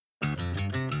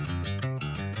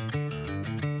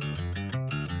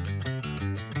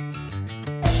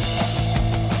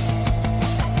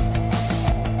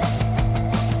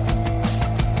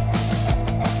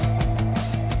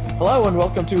Hello and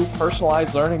welcome to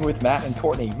Personalized Learning with Matt and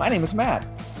Courtney. My name is Matt.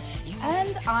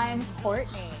 And I'm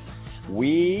Courtney.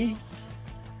 We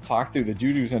talk through the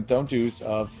do-dos and don't-dos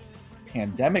of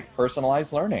pandemic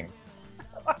personalized learning.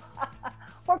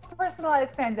 Or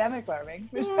personalized pandemic learning,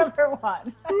 whichever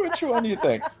one. Which one do you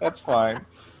think? That's fine.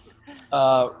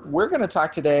 We're going to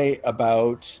talk today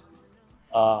about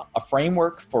a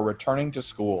framework for returning to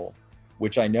school,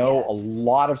 which I know a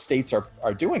lot of states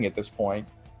are doing at this point.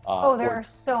 There are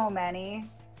so many.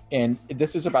 And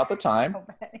this is about the time.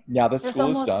 Now that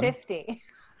school is done. There's almost 50.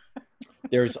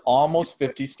 There's almost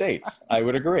 50 states. I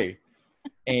would agree.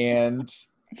 And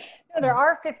no, there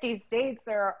are 50 states.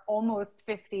 There are almost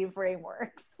 50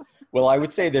 frameworks. Well, I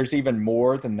would say there's even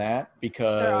more than that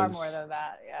because there are more than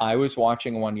that. Yeah. I was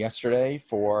watching one yesterday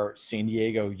for San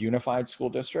Diego Unified School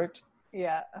District.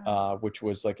 Yeah. Which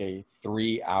was like a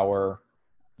 3-hour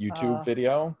YouTube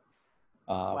video.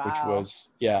 Wow. Which was,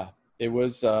 it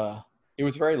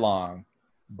was very long,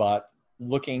 but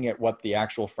looking at what the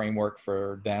actual framework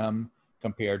for them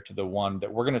compared to the one that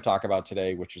we're going to talk about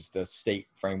today, which is the state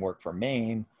framework for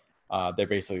Maine, they're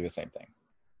basically the same thing.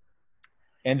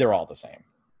 And they're all the same.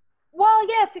 Well,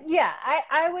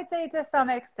 I would say to some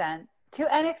extent,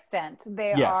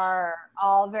 they are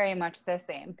all very much the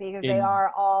same because they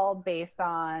are all based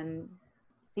on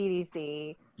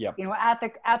CDC. Yep. You know, at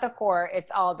the core, it's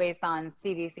all based on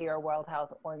CDC or World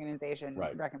Health Organization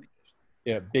recommendations.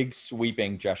 Yeah, big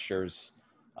sweeping gestures.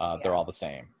 They're all the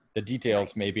same. The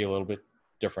details may be a little bit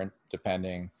different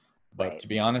depending, but to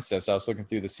be honest, as I was looking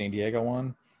through the San Diego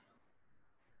one,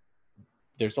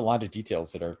 there's a lot of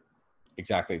details that are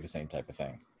exactly the same type of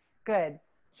thing. Good.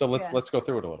 So let's go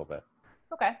through it a little bit.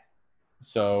 Okay.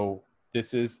 So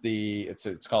this is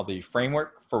it's called the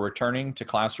Framework for Returning to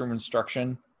Classroom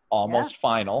Instruction, Almost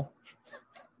Final.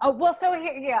 Oh, well, so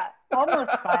here,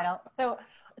 almost final. So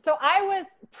I was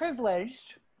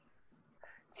privileged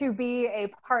to be a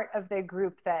part of the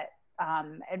group that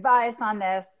advised on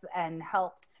this and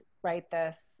helped write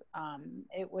this.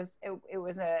 It was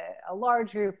a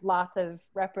large group, lots of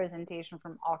representation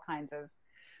from all kinds of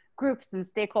groups and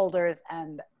stakeholders.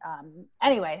 And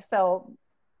anyway, so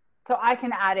I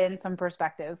can add in some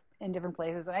perspective in different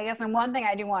places. And I guess, and one thing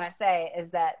I do want to say is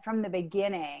that from the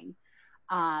beginning,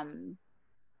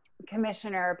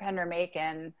 Commissioner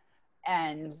Pender-Makin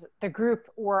and the group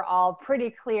were all pretty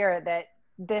clear that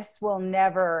this will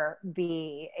never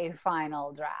be a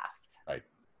final draft. Right.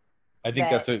 I think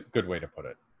that's a good way to put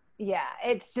it. Yeah,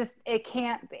 it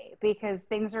can't be because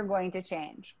things are going to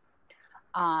change.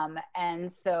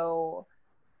 And so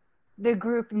the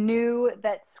group knew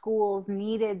that schools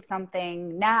needed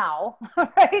something now,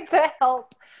 right, to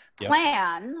help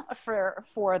plan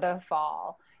for the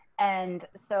fall. And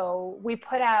so we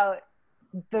put out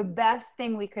the best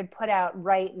thing we could put out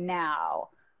right now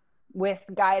with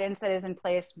guidance that is in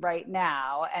place right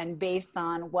now and based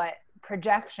on what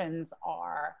projections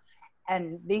are.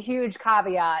 And the huge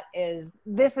caveat is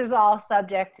this is all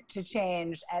subject to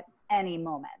change at any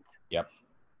moment. Yep.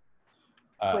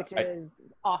 Which is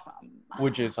awesome.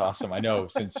 Which is awesome. I know,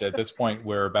 since at this point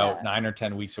we're about 9 or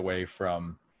 10 weeks away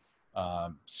from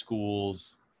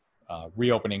schools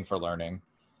reopening for learning.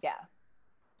 Yeah.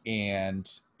 And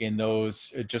in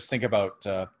those, just think about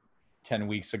 10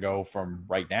 weeks ago from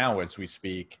right now as we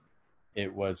speak,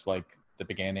 it was like the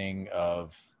beginning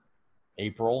of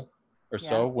April or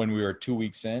so when we were 2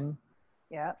 weeks in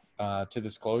to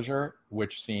this closure,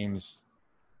 which seems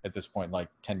at this point like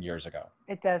 10 years ago.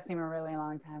 It does seem a really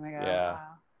long time ago. Yeah. Wow.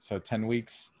 So 10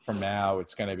 weeks from now,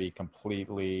 it's going to be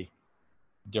completely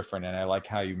different. And I like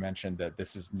how you mentioned that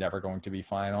this is never going to be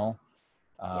final.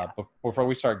 Before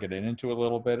we start getting into a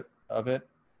little bit of it,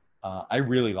 I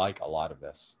really like a lot of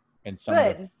this and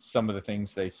some of the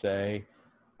things they say.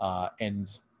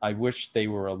 And I wish they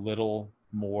were a little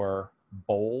more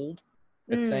bold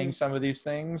at saying some of these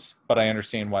things, but I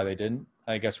understand why they didn't.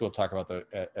 I guess we'll talk about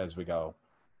that as we go.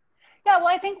 Yeah, well,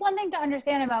 I think one thing to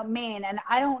understand about Maine, and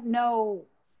I don't know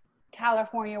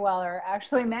California well, or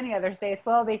actually many other states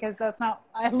well, because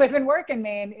I live and work in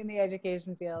Maine in the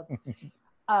education field,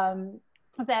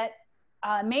 is that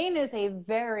Maine is a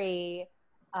very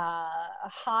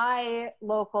high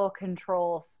local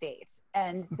control state,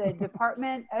 and the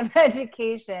Department of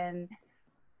Education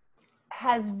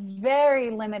has very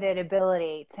limited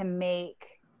ability to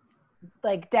make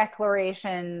like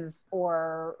declarations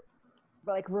or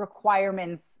like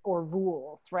requirements or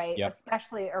rules, right? Yep.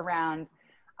 Especially around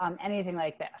anything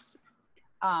like this.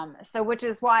 So which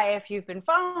is why if you've been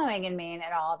following in Maine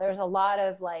at all, there's a lot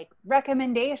of like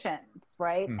recommendations,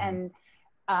 right? Mm-hmm.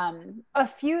 A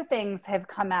few things have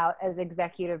come out as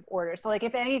executive orders. So like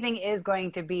if anything is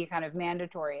going to be kind of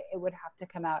mandatory, it would have to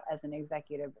come out as an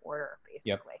executive order,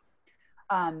 basically.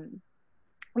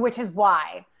 Which is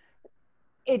why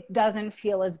it doesn't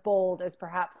feel as bold as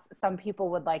perhaps some people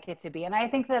would like it to be. And I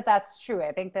think that that's true.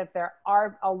 I think that there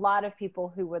are a lot of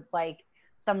people who would like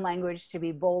some language to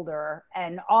be bolder,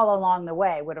 and all along the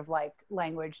way would have liked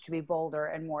language to be bolder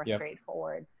and more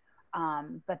straightforward.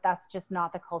 But that's just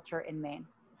not the culture in Maine.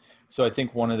 So I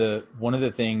think one of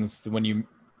the things when you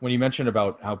mentioned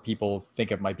about how people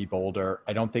think it might be bolder,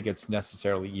 I don't think it's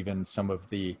necessarily even some of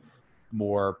the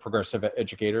more progressive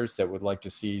educators that would like to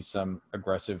see some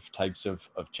aggressive types of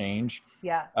change.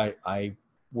 Yeah. I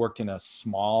worked in a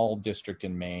small district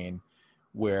in Maine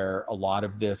where a lot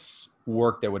of this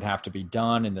work that would have to be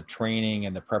done and the training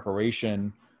and the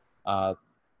preparation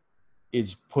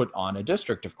is put on a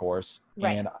district, of course.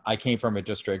 Right. And I came from a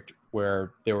district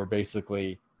where there were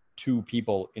basically 2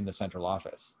 people in the central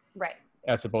office. Right.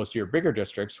 As opposed to your bigger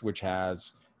districts, which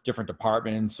has different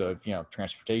departments of,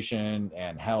 transportation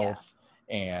and health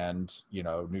and,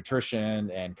 nutrition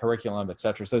and curriculum, et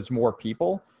cetera. So there's more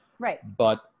people. Right.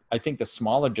 But I think the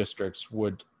smaller districts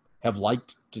would have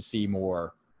liked to see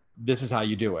more. This is how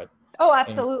you do it. Oh,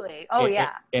 absolutely.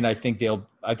 And I think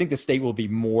the state will be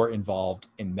more involved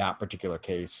in that particular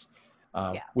case,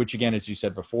 which again, as you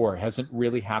said before, hasn't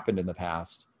really happened in the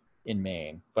past in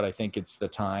Maine, but I think it's the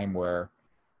time where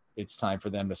it's time for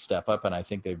them to step up. And I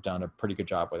think they've done a pretty good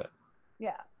job with it.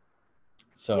 Yeah.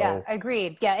 So yeah,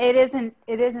 agreed. Yeah. It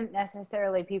isn't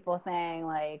necessarily people saying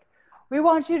like, we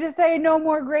want you to say no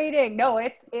more grading. No,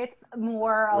 it's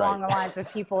more along the lines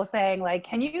of people saying like,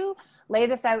 can you lay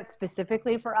this out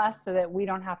specifically for us so that we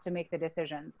don't have to make the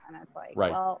decisions? And it's like,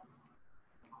 well,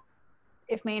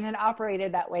 if Maine had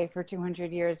operated that way for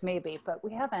 200 years, maybe, but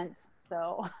we haven't.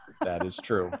 So that is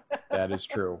true. That is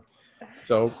true.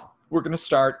 So we're going to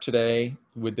start today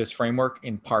with this framework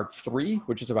in part 3,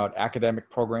 which is about academic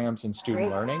programs and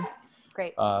student learning.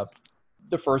 Great.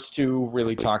 The first 2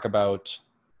 really talk about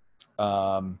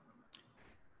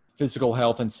physical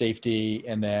health and safety,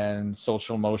 and then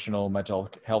social, emotional, mental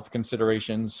health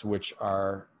considerations, which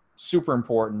are super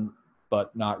important,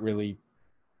 but not really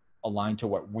aligned to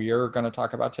what we're going to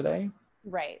talk about today.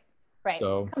 Right.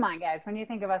 So, come on, guys. When you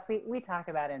think of us, we talk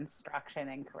about instruction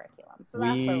and curriculum. So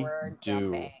that's where we're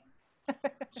jumping.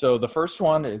 So the first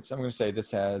one, I'm going to say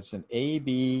this has an A,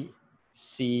 B,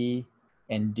 C,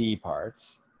 and D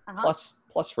parts,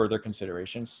 plus further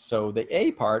considerations. So the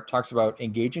A part talks about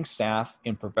engaging staff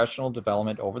in professional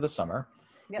development over the summer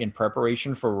in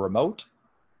preparation for remote,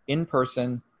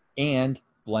 in-person, and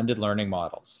blended learning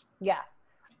models. Yeah.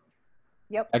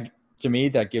 Yep. To me,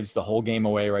 that gives the whole game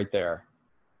away right there.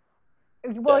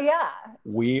 Well,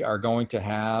 we are going to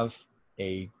have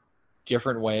a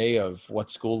different way of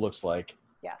what school looks like.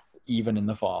 Yes. Even in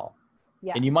the fall.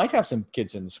 Yes. And you might have some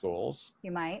kids in the schools.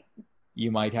 You might.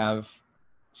 You might have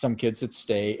some kids that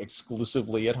stay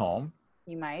exclusively at home.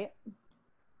 You might.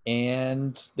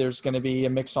 And there's going to be a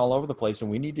mix all over the place,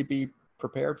 and we need to be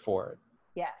prepared for it.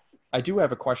 Yes. I do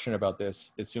have a question about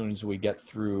this as soon as we get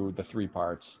through the 3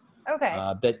 parts. Okay.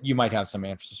 That you might have some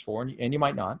answers for, and you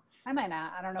might not. I might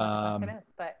not. I don't know what the question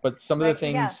is, but some of the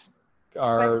things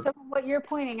are. But so what you're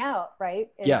pointing out, right?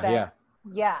 Is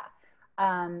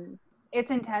it's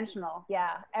intentional.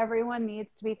 Yeah, everyone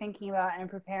needs to be thinking about and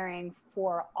preparing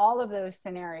for all of those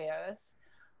scenarios,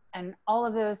 and all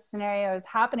of those scenarios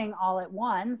happening all at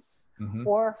once,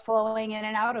 or flowing in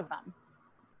and out of them.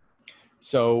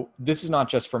 So this is not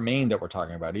just for Maine that we're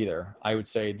talking about either. I would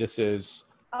say this is.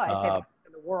 I'd say that's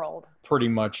for the world. Pretty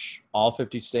much all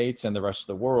 50 states and the rest of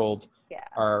the world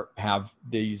have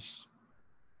these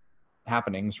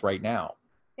happenings right now.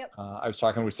 Yep. I was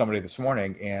talking with somebody this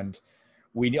morning, and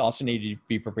we also need to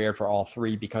be prepared for all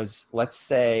 3, because let's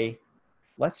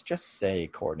just say,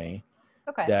 Courtney,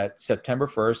 that September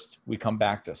 1st, we come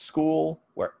back to school,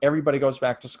 where everybody goes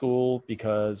back to school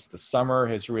because the summer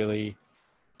has really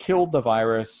killed the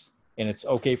virus and it's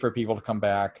okay for people to come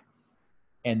back.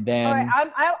 And then, all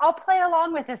right, I'll play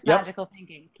along with this magical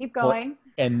thinking. Keep going.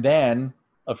 And then,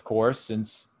 of course,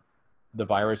 since the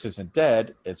virus isn't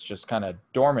dead, it's just kind of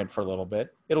dormant for a little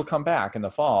bit. It'll come back in the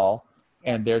fall,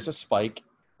 and there's a spike,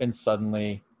 and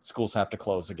suddenly schools have to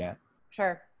close again.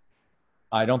 Sure.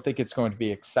 I don't think it's going to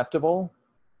be acceptable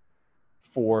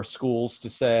for schools to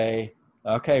say,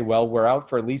 okay, well, we're out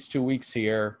for at least 2 weeks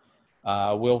here.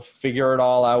 We'll figure it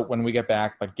all out when we get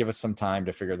back, but give us some time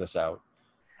to figure this out.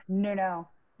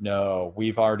 No,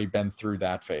 we've already been through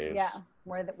that phase. Yeah,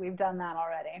 we've done that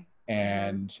already.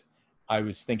 And I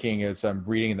was thinking, as I'm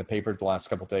reading in the paper the last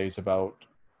couple of days about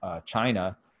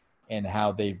China, and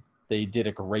how they did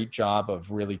a great job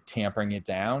of really tampering it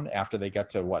down after they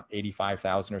got to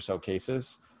 85,000 or so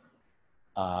cases.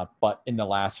 But in the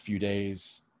last few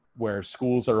days, where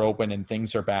schools are open and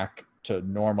things are back to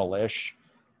normal-ish,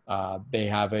 they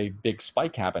have a big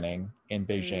spike happening in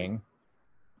Beijing.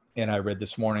 And I read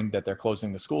this morning that they're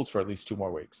closing the schools for at least 2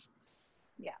 more weeks.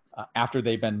 Yeah. After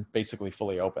they've been basically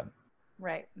fully open.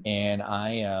 Right. And I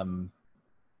am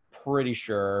pretty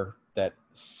sure that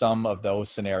some of those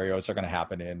scenarios are going to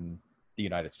happen in the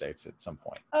United States at some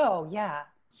point. Oh, yeah.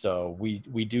 So we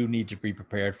do need to be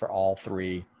prepared for all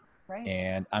three. Right.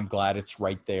 And I'm glad it's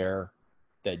right there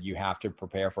that you have to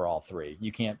prepare for all three.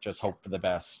 You can't just hope for the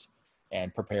best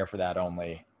and prepare for that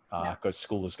only, because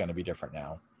school is going to be different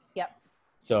now. Yep.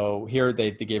 So here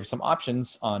they gave some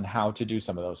options on how to do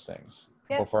some of those things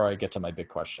before I get to my big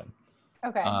question.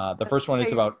 Okay. The first one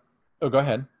is about, go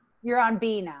ahead. You're on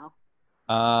B now.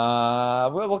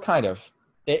 Well, kind of.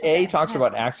 A talks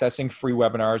about accessing free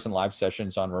webinars and live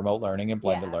sessions on remote learning and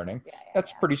blended learning.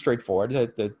 That's pretty straightforward.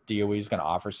 The DOE is going to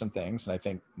offer some things, and I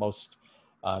think most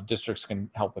districts can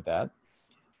help with that.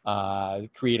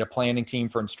 Create a planning team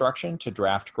for instruction to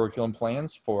draft curriculum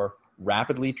plans for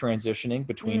rapidly transitioning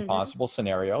between possible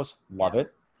scenarios. Love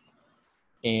it.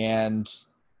 And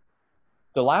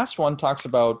the last one talks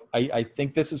about, I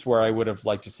think this is where I would have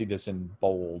liked to see this in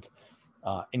bold.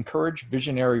 Encourage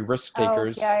visionary risk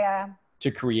takers to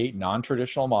create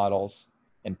non-traditional models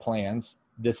and plans.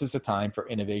 This is a time for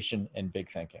innovation and big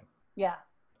thinking. Yeah.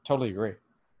 Totally agree.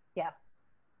 Yeah.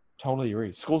 Totally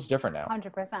agree. School's different now.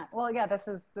 100%. Well, yeah, this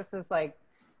is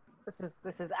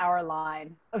our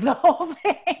line of the whole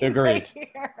thing. Agreed.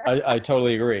 Right, I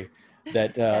totally agree.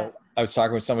 That I was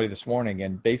talking with somebody this morning,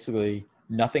 and basically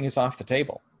nothing is off the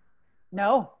table.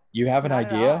 No. You have an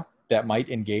idea that might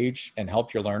engage and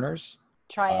help your learners.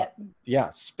 Try it. Yeah,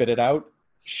 spit it out,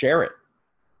 share it.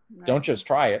 Right. Don't just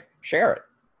try it, share it.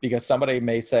 Because somebody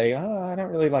may say, oh, I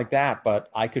don't really like that, but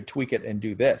I could tweak it and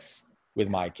do this with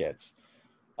my kids.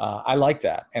 I like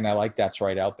that. And I like that's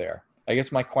right out there. I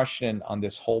guess my question on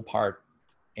this whole part,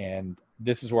 and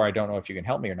this is where I don't know if you can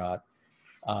help me or not,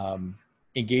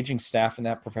 engaging staff in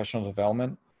that professional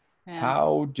development,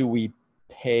 how do we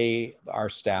pay our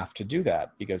staff to do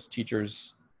that? Because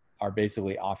teachers are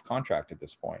basically off contract at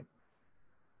this point.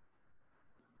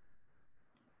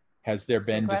 Has there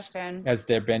been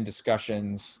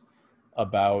discussions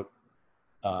about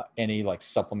any like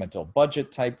supplemental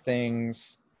budget type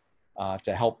things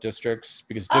to help districts?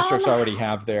 Because districts already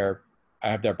have their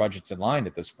budgets in line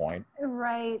at this point.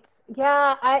 Right.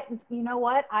 Yeah. You know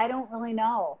what? I don't really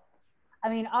know. I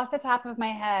mean, off the top of my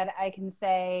head, I can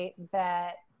say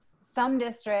that some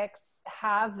districts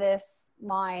have this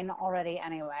line already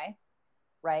anyway,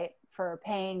 right? For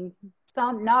paying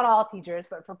some, not all teachers,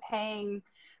 but for paying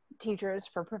teachers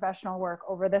for professional work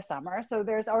over the summer. So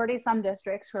there's already some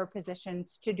districts who are positioned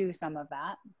to do some of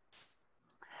that.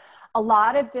 A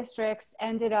lot of districts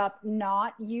ended up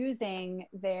not using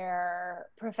their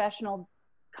professional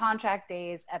contract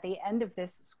days at the end of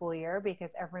this school year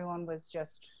because everyone was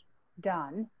just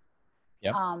done.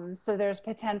 Yep. So there's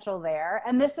potential there.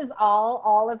 And this is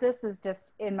all of this is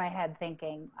just in my head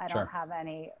thinking. I don't have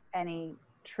any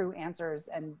true answers.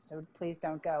 And so please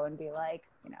don't go and be like,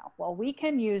 well, we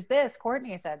can use this.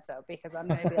 Courtney said so, because I'm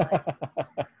going to be like,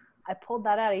 I pulled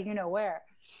that out of where.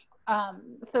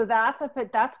 So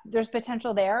there's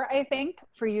potential there, I think,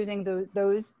 for using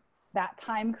that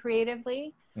time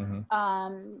creatively.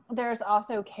 There's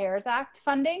also CARES Act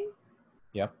funding.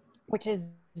 Yep. Which is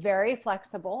very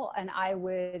flexible, and I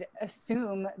would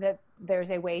assume that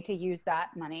there's a way to use that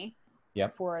money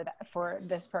for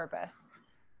this purpose.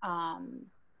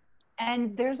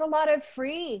 And there's a lot of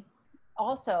free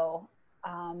also,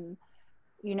 and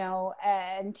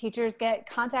teachers get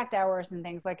contact hours and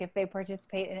things. Like if they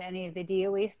participate in any of the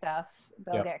DOE stuff,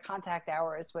 they'll get contact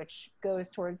hours, which goes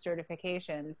towards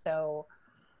certification. So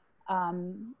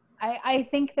I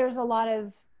think there's a lot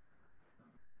of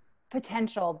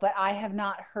potential, but I have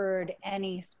not heard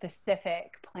any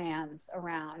specific plans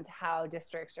around how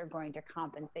districts are going to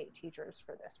compensate teachers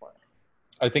for this work.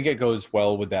 I think it goes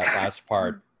well with that last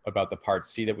part about the part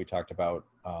C that we talked about,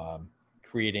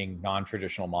 creating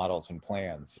non-traditional models and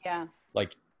plans. Yeah.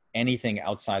 Like anything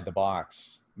outside the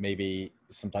box, maybe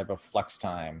some type of flex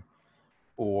time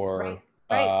or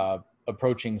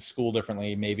approaching school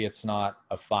differently. Maybe it's not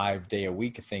a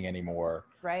 5-day-a-week thing anymore.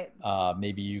 Right.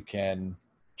 Maybe you can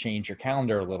change your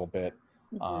calendar a little bit.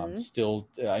 Still,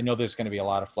 I know there's going to be a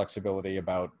lot of flexibility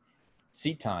about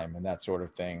seat time and that sort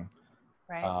of thing.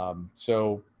 Right.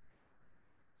 So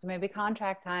maybe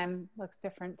contract time looks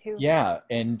different too. Yeah.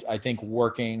 And I think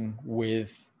working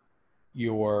with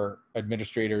your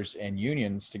administrators and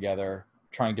unions together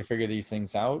trying to figure these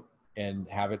things out and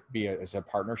have it be as a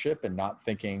partnership and not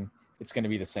thinking it's going to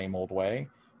be the same old way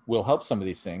will help some of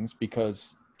these things,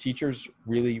 because teachers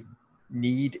really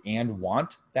need and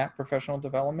want that professional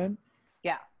development.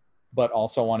 Yeah. But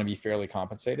also want to be fairly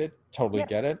compensated. Totally Yep.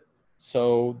 get it.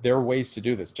 So there are ways to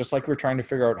do this. Just like we're trying to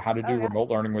figure out how to do remote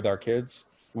learning with our kids,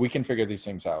 we can figure these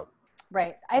things out.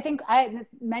 Right. I think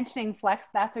mentioning flex,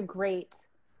 that's a great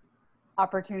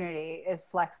opportunity, is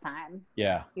flex time.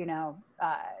 Yeah. You know,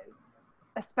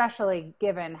 especially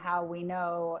given how we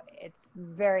know it's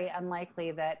very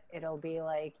unlikely that it'll be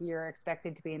like you're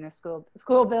expected to be in a school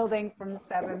building from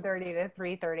 7:30 to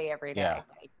 3:30 every day. Yeah.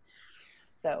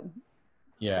 So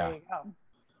yeah. there you go.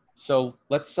 So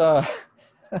let's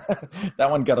that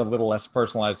one got a little less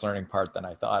personalized learning part than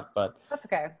I thought, but that's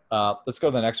okay. Let's go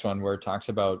to the next one, where it talks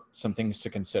about some things to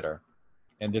consider.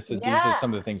 And these are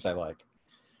some of the things I like.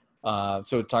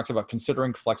 So it talks about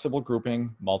considering flexible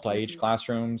grouping, multi-age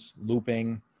classrooms,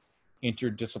 looping,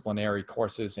 interdisciplinary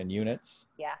courses and units.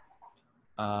 Yeah.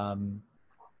 And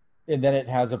then it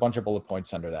has a bunch of bullet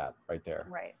points under that right there.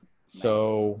 Right.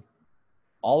 So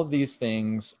all of these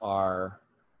things are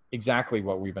exactly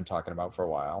what we've been talking about for a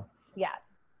while. Yeah.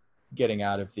 Getting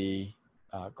out of the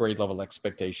grade level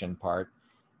expectation part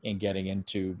and getting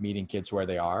into meeting kids where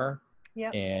they are.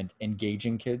 Yep. And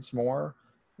engaging kids more.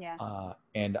 Yes.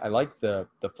 And I like the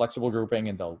flexible grouping,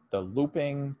 and the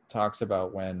looping talks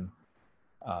about when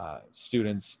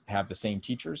students have the same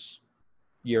teachers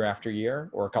year after year,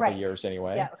 or a couple of years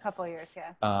anyway. Yeah, a couple of years,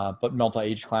 yeah. But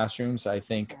multi-age classrooms, I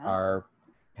think, are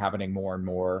happening more and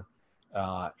more,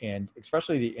 and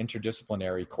especially the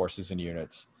interdisciplinary courses and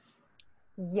units.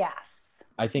 Yes.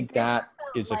 I think that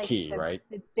is a key, right?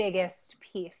 The biggest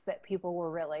piece that people were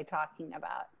really talking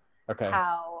about. Okay.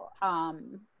 How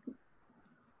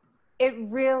it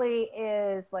really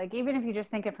is, like, even if you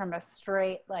just think it from a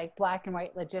straight, like, black and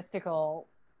white logistical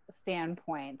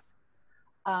standpoint,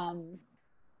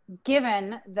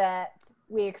 given that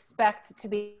we expect to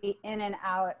be in and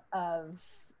out of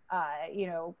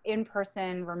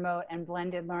in-person, remote, and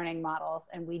blended learning models,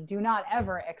 and we do not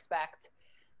ever expect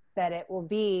that it will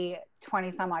be 20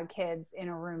 some odd kids in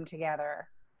a room together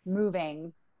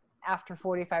moving after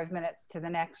 45 minutes to the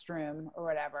next room or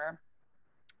whatever,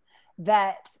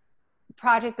 that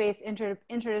project-based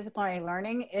interdisciplinary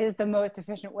learning is the most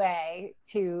efficient way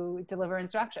to deliver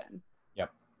instruction.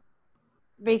 Yep.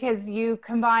 Because you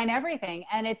combine everything,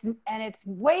 and it's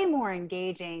way more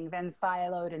engaging than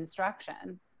siloed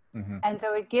instruction. Mm-hmm. And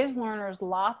so it gives learners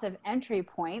lots of entry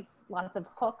points, lots of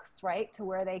hooks, right, to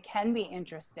where they can be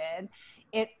interested.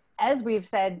 It, as we've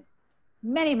said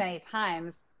many, many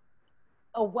times,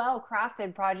 a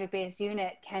well-crafted project-based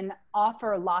unit can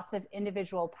offer lots of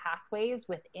individual pathways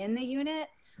within the unit.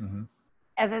 Mm-hmm.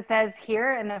 As it says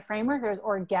here in the framework, there's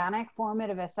organic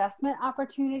formative assessment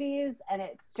opportunities, and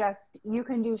it's just, you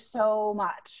can do so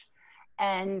much.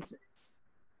 And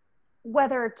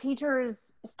whether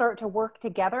teachers start to work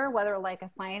together, whether like a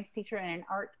science teacher and an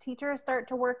art teacher start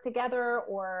to work together,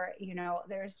 or,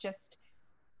 there's just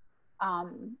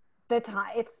the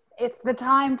time, it's the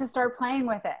time to start playing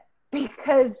with it,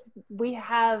 because we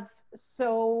have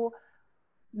so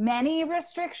many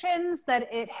restrictions that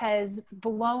it has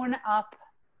blown up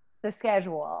the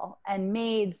schedule and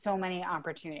made so many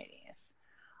opportunities.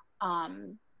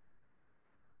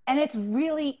 And it's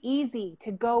really easy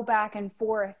to go back and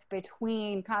forth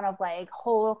between kind of like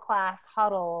whole class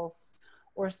huddles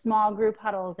or small group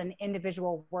huddles and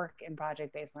individual work in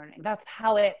project-based learning. That's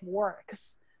how it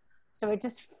works. So it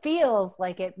just feels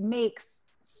like it makes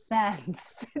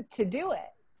sense to do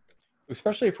it.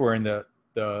 Especially if we're in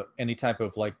the any type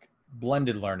of like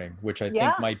blended learning, which I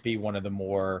think might be one of the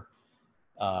more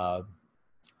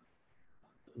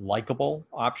likable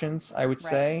options, I would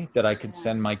say, that I could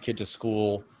send my kid to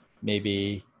school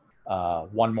maybe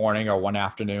one morning or one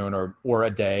afternoon or a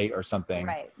day or something,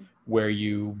 where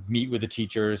you meet with the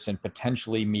teachers and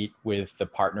potentially meet with the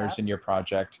partners in your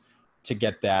project to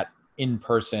get that in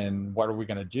person, what are we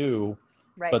going to do?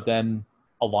 But then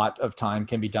a lot of time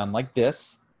can be done like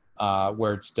this,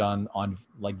 where it's done on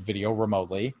like video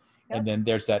remotely. And then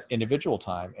there's that individual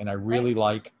time. And I really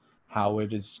like how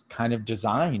it is kind of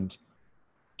designed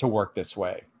to work this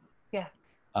way. Yeah.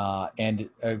 And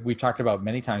we've talked about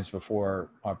many times before,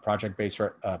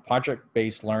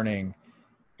 project-based learning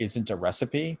isn't a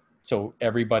recipe. So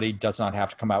everybody does not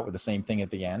have to come out with the same thing at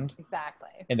the end. Exactly.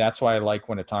 And that's why I like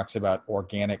when it talks about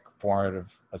organic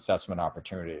formative assessment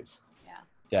opportunities. Yeah.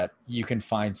 That you can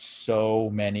find so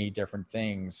many different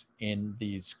things in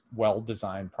these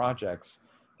well-designed projects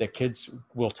that kids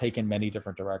will take in many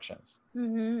different directions.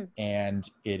 Mm-hmm. And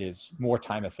it is more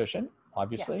time efficient,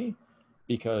 obviously,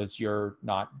 because you're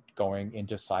not going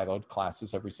into siloed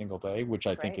classes every single day, which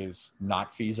I think is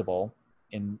not feasible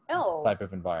in No. type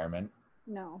of environment.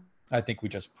 No. I think we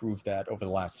just proved that over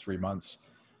the last 3 months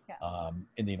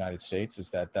in the United States, is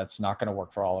that that's not going to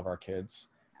work for all of our kids.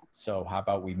 So how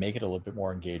about we make it a little bit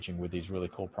more engaging with these really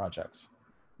cool projects?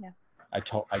 Yeah. I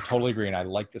totally agree. And I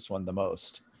like this one the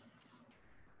most.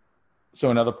 So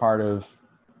another part of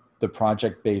the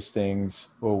project-based things,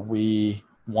 well, we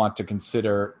want to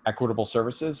consider equitable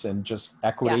services and just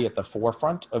equity at the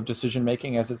forefront of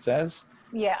decision-making, as it says.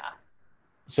 Yeah.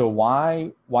 So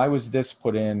why was this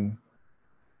put in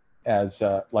as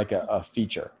like a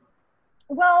feature?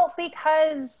 Well,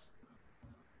 because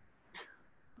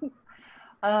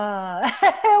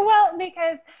well,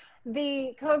 because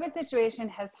the COVID situation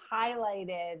has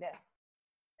highlighted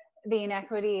the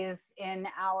inequities in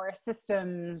our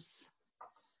systems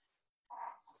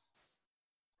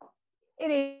in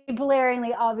a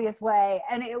blaringly obvious way,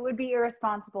 and it would be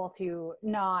irresponsible to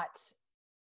not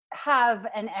have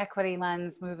an equity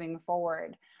lens moving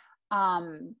forward.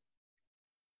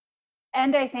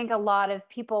 And I think a lot of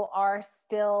people are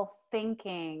still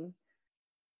thinking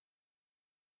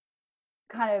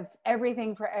kind of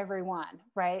everything for everyone,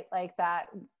 right? Like that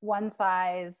one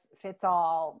size fits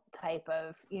all type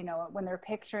of, when they're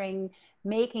picturing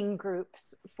making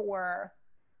groups for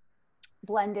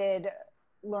blended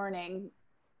learning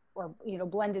or,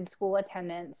 blended school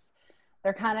attendance,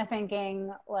 they're kind of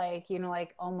thinking like,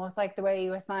 like almost like the way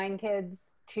you assign kids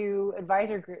to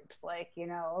advisor groups, like,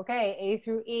 okay, A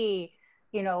through E,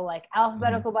 like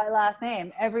alphabetical by last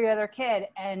name, every other kid.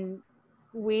 And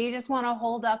we just want to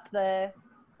hold up the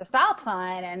stop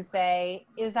sign and say,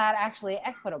 is that actually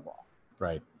equitable?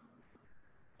 Right.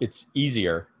 It's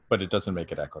easier, but it doesn't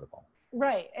make it equitable.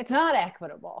 Right. It's not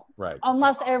equitable. Right.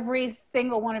 Unless every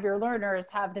single one of your learners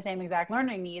have the same exact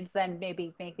learning needs, then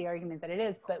maybe make the argument that it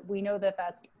is. But we know that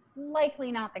that's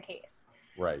likely not the case.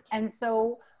 Right. And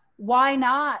so why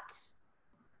not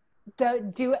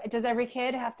does every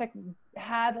kid have to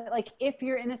have, like, if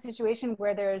you're in a situation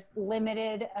where there's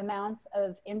limited amounts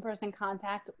of in-person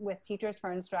contact with teachers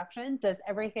for instruction, does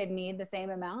every kid need the same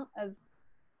amount of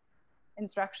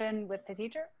instruction with the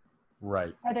teacher?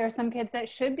 Right. Are there some kids that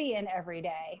should be in every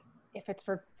day if it's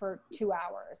for 2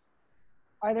 hours?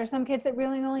 Are there some kids that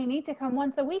really only need to come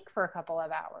once a week for a couple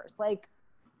of hours? Like,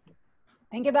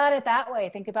 think about it that way.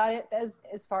 Think about it as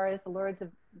far as the lords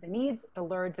of the needs, the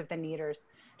lords of the needers.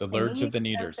 The lords of the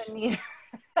needers.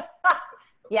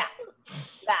 Yeah,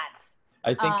 that's.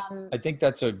 I think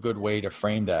that's a good way to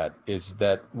frame that, is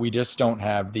that we just don't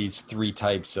have these three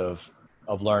types of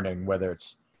learning, whether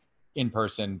it's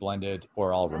in-person, blended,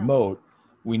 or all remote.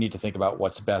 We need to think about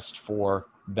what's best for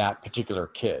that particular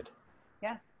kid.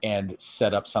 Yeah. And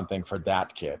set up something for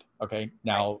that kid. Okay.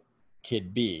 Now,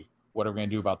 kid B, what are we going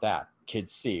to do about that? Kid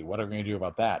C, what are we going to do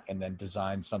about that? And then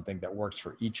design something that works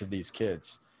for each of these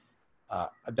kids.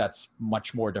 That's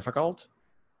much more difficult.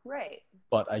 Right.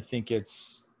 But I think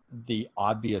it's the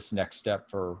obvious next step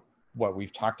for what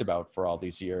we've talked about for all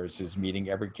these years, is meeting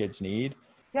every kid's need.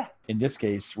 Yeah. In this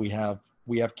case, we have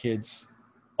kids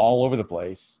all over the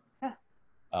place.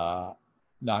 Yeah.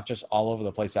 Not just all over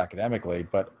the place academically,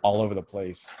 but all over the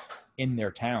place in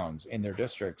their towns, in their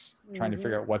districts, trying to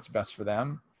figure out what's best for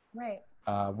them. Right.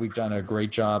 We've done a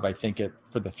great job, I think,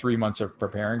 for the 3 months of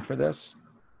preparing for this,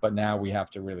 but now we have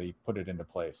to really put it into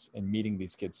place, and meeting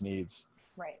these kids' needs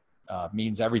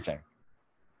means everything.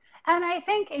 And I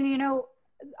think, and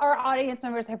our audience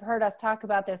members have heard us talk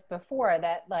about this before,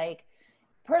 that like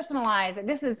personalize,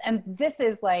 this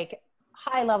is like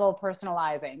high level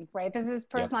personalizing, right? This is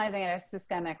personalizing at a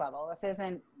systemic level. This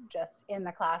isn't just in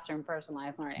the classroom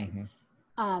personalized learning.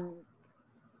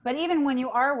 But even when you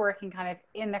are working kind of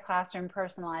in the classroom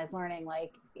personalized learning,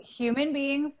 like human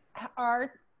beings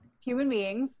are human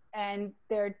beings, and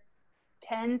there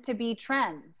tend to be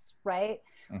trends, right?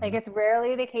 Like it's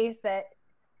rarely the case that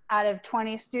out of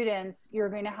 20 students, you're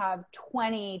going to have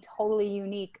 20 totally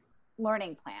unique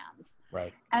learning plans.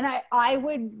 Right. And I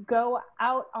would go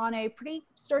out on a pretty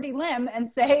sturdy limb and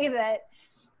say that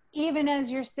even as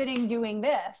you're sitting doing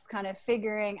this, kind of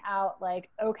figuring out like,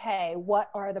 okay, what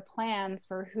are the plans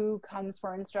for who comes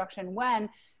for instruction when,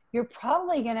 you're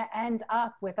probably going to end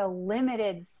up with a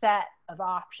limited set of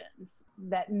options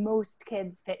that most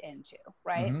kids fit into,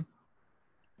 right?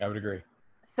 I would agree.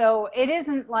 So it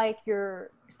isn't like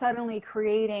you're suddenly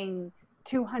creating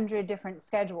 200 different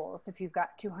schedules if you've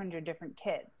got 200 different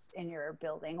kids in your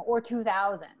building, or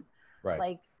 2,000. Right.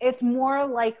 Like it's more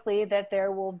likely that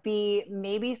there will be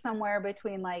maybe somewhere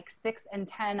between like 6 and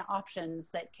 10 options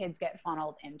that kids get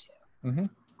funneled into. Mm-hmm.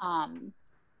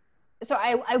 So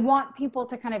I want people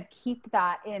to kind of keep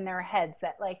that in their heads,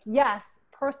 that like, yes,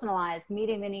 personalized,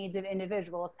 meeting the needs of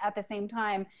individuals. At the same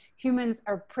time, humans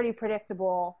are pretty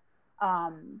predictable,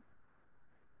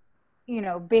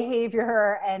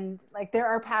 behavior, and like there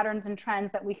are patterns and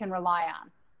trends that we can rely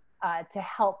on to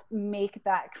help make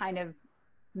that kind of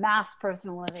mass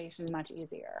personalization much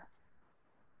easier.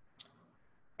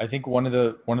 I think one of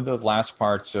the last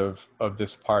parts of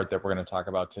this part that we're going to talk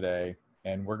about today,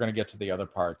 and we're going to get to the other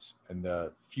parts in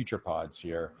the future pods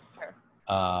here, sure.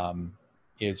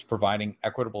 Is providing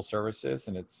equitable services,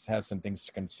 and it has some things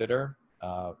to consider.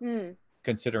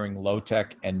 Considering low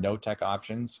tech and no tech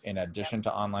options in addition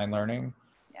to online learning,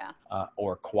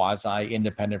 or quasi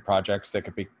independent projects that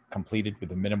could be completed with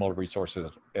the minimal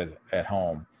resources at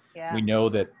home. Yeah. We know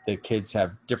that the kids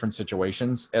have different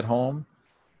situations at home,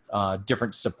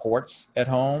 different supports at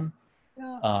home,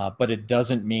 but it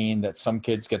doesn't mean that some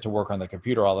kids get to work on the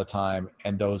computer all the time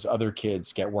and those other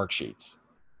kids get worksheets.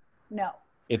 No.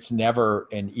 It's never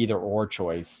an either or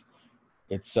choice.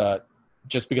 It's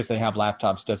just because they have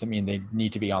laptops doesn't mean they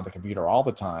need to be on the computer all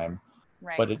the time,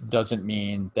 right. But it doesn't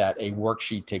mean that a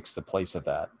worksheet takes the place of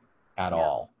that at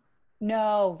all.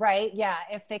 No, right. Yeah.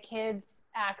 If the kids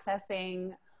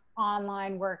accessing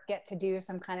online work get to do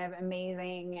some kind of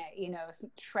amazing,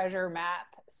 treasure map,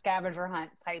 scavenger hunt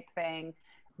type thing,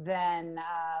 then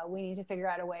we need to figure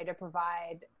out a way to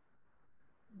provide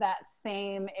that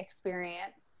same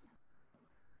experience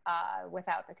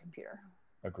without the computer.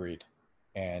 Agreed.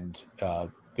 And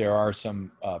there are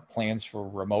some plans for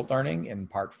remote learning in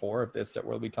part 4 of this that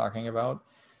we'll be talking about.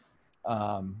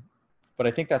 But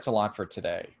I think that's a lot for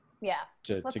today. Yeah.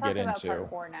 To Let's get talk about into part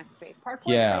 4 next week. Part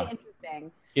 4 is very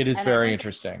interesting. It is very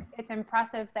interesting. It's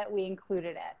impressive that we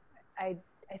included it. I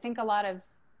think a lot of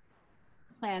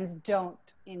plans don't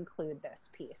include this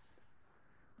piece.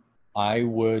 I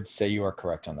would say you are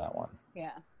correct on that one.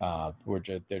 Yeah.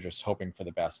 They're just hoping for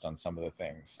the best on some of the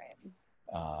things. Right.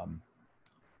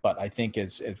 But I think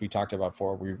as we talked about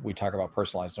before, we talk about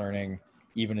personalized learning,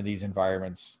 even in these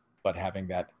environments, but having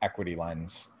that equity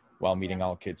lens while meeting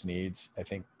all kids' needs. I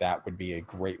think that would be a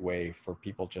great way for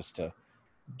people just to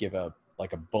give a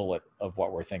bullet of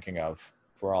what we're thinking of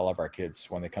for all of our kids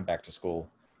when they come back to school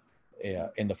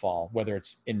in the fall, whether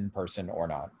it's in person or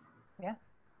not. Yeah.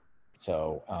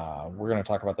 So we're going to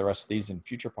talk about the rest of these in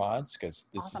future pods, because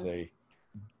this is a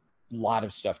lot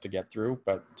of stuff to get through,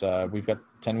 but we've got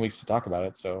 10 weeks to talk about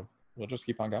it. So we'll just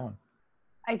keep on going.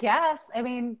 I guess. I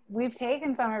mean, we've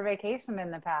taken summer vacation in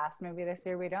the past. Maybe this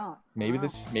year we don't. Maybe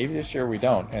this year we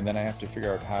don't. And then I have to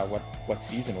figure out what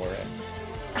season we're in.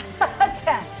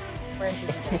 10. We're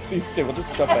in season 10. We'll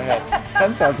just jump ahead.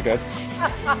 10 sounds good.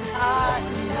 No.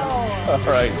 All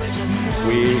right.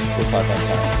 We'll talk next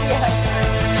time.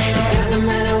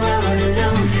 Yeah.